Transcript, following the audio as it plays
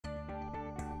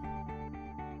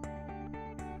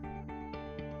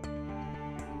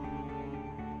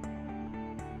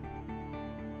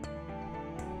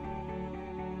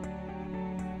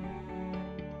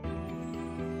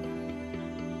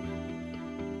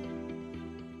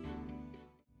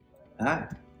Hi,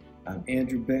 I'm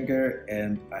Andrew Benger,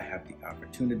 and I have the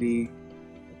opportunity,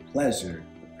 the pleasure,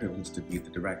 the privilege to be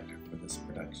the director for this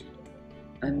production.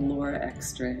 I'm Laura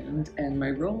Ekstrand, and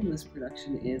my role in this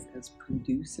production is as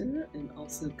producer and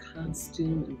also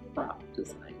costume and prop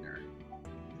designer.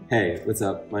 Hey, what's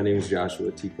up? My name is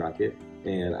Joshua T. Crockett,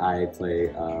 and I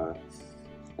play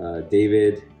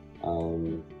David,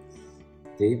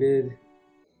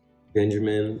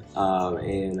 Benjamin,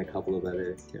 and a couple of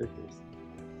other characters.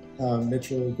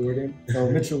 Mitchell Lee Gordon.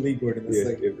 That's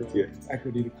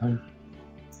equity to come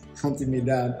hunting me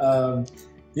down.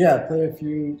 Yeah, play a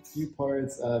few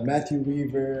parts. Matthew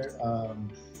Weaver,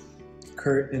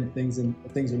 Kurt in Things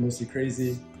Are Mostly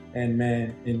Crazy, and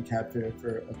Man in Café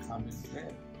for a Common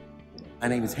Man. My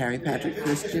name is Harry Patrick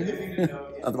Christian,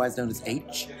 otherwise known as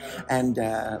H, and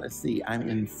let's see, I'm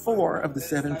in 4 of the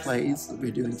 7 plays that we're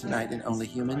doing tonight in Only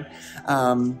Human.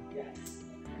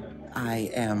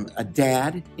 I am a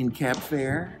dad in Cab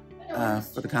Fair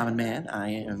for the Common Man. I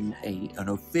am an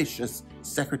officious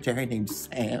secretary named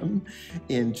Sam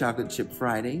in Chocolate Chip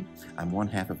Friday. I'm one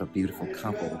half of a beautiful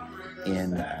couple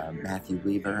in Matthew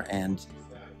Weaver, and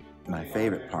my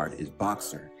favorite part is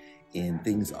Boxer in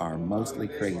Things Are Mostly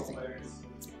Crazy.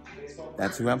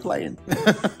 That's who I'm playing.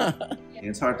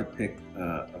 It's hard to pick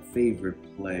a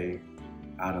favorite play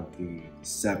out of the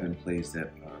 7 plays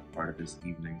that are part of this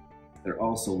evening. They're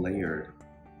also layered.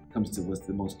 Comes to what's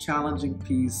the most challenging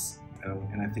piece,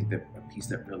 and I think that a piece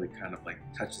that really kind of like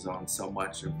touches on so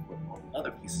much of what all the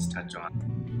other pieces touch on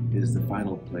is the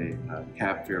final play,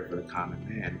 Cab Fair for the Common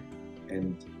Man.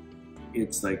 And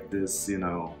it's like this,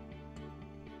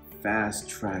 fast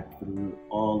track through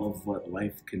all of what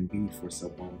life can be for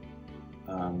someone.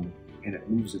 And it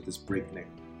moves at this breakneck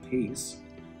pace.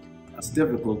 It's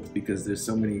difficult because there's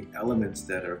so many elements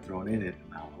that are thrown in it,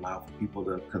 and I'll allow for people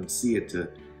to come see it to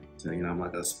I'm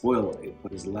not gonna spoil it,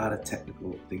 but there's a lot of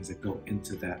technical things that go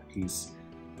into that piece.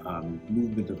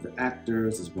 Movement of the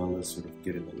actors, as well as sort of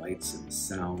getting the lights and the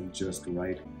sound just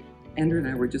right. Andrew and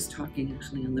I were just talking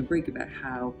actually on the break about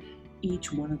how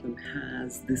each one of them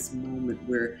has this moment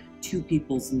where 2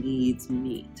 people's needs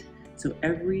meet. So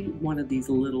every one of these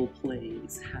little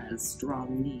plays has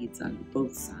strong needs on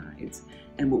both sides.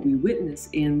 And what we witness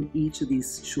in each of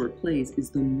these short plays is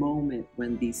the moment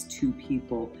when these 2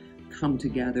 people come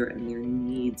together and their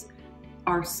needs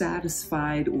are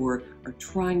satisfied or are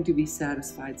trying to be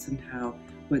satisfied somehow.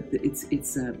 But it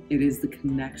is the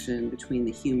connection between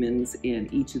the humans in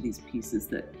each of these pieces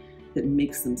that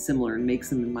makes them similar and makes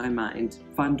them, in my mind,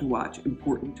 fun to watch,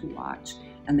 important to watch.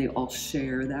 And they all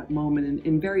share that moment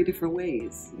in very different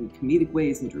ways, in comedic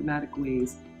ways, in dramatic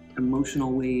ways,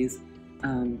 emotional ways.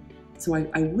 So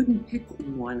I wouldn't pick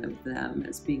one of them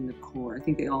as being the core. I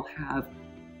think they all have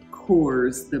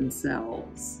cores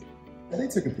themselves. They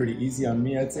took it pretty easy on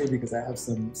me, I'd say, because I have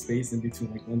some space in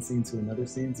between like one scene to another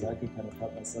scene, so I can kind of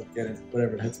help myself get in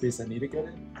whatever headspace I need to get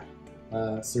in.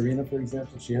 Serena, for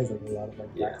example, she has like a lot of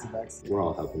like back-to-backs. We're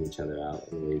all helping each other out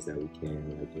in ways that we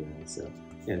can, so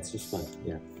yeah, it's just fun,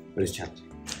 but it's challenging.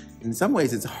 In some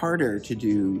ways, it's harder to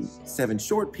do 7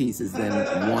 short pieces than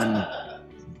one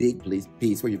big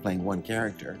piece where you're playing one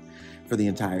character for the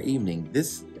entire evening.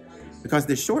 Because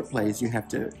they're short plays, you have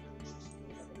to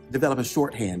develop a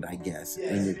shorthand, I guess,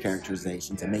 in your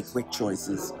characterizations and make quick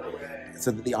choices so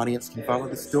that the audience can follow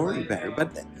the story better.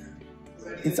 But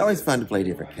it's always fun to play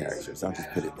different characters, I'll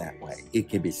just put it that way. It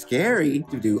can be scary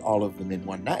to do all of them in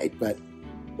one night, but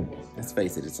let's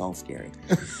face it, it's all scary.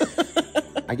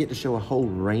 I get to show a whole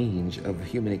range of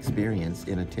human experience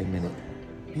in a 10-minute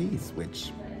piece,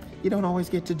 which you don't always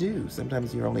get to do.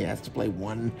 Sometimes you're only asked to play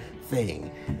one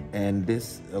thing, and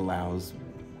this allows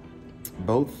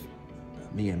both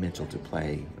me and Mitchell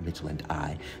and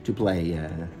I to play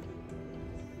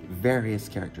various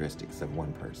characteristics of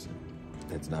one person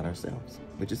that's not ourselves,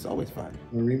 which is always fun.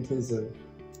 Noreen plays a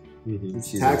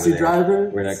taxi driver.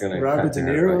 We're not gonna Robert De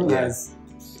Niro has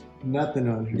nothing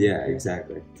on her. Yeah,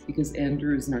 exactly. Because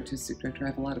Andrew is an artistic director, I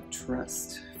have a lot of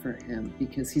trust for him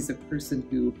because he's a person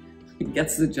who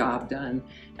gets the job done.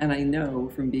 And I know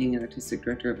from being an artistic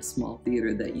director of a small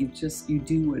theater that you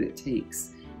do what it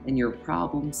takes. And you're a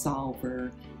problem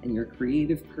solver and you're a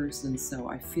creative person. So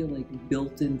I feel like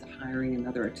built into hiring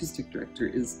another artistic director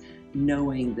is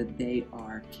knowing that they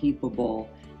are capable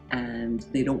and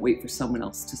they don't wait for someone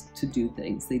else to do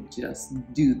things. They just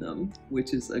do them,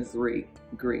 which is a great,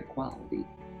 great quality.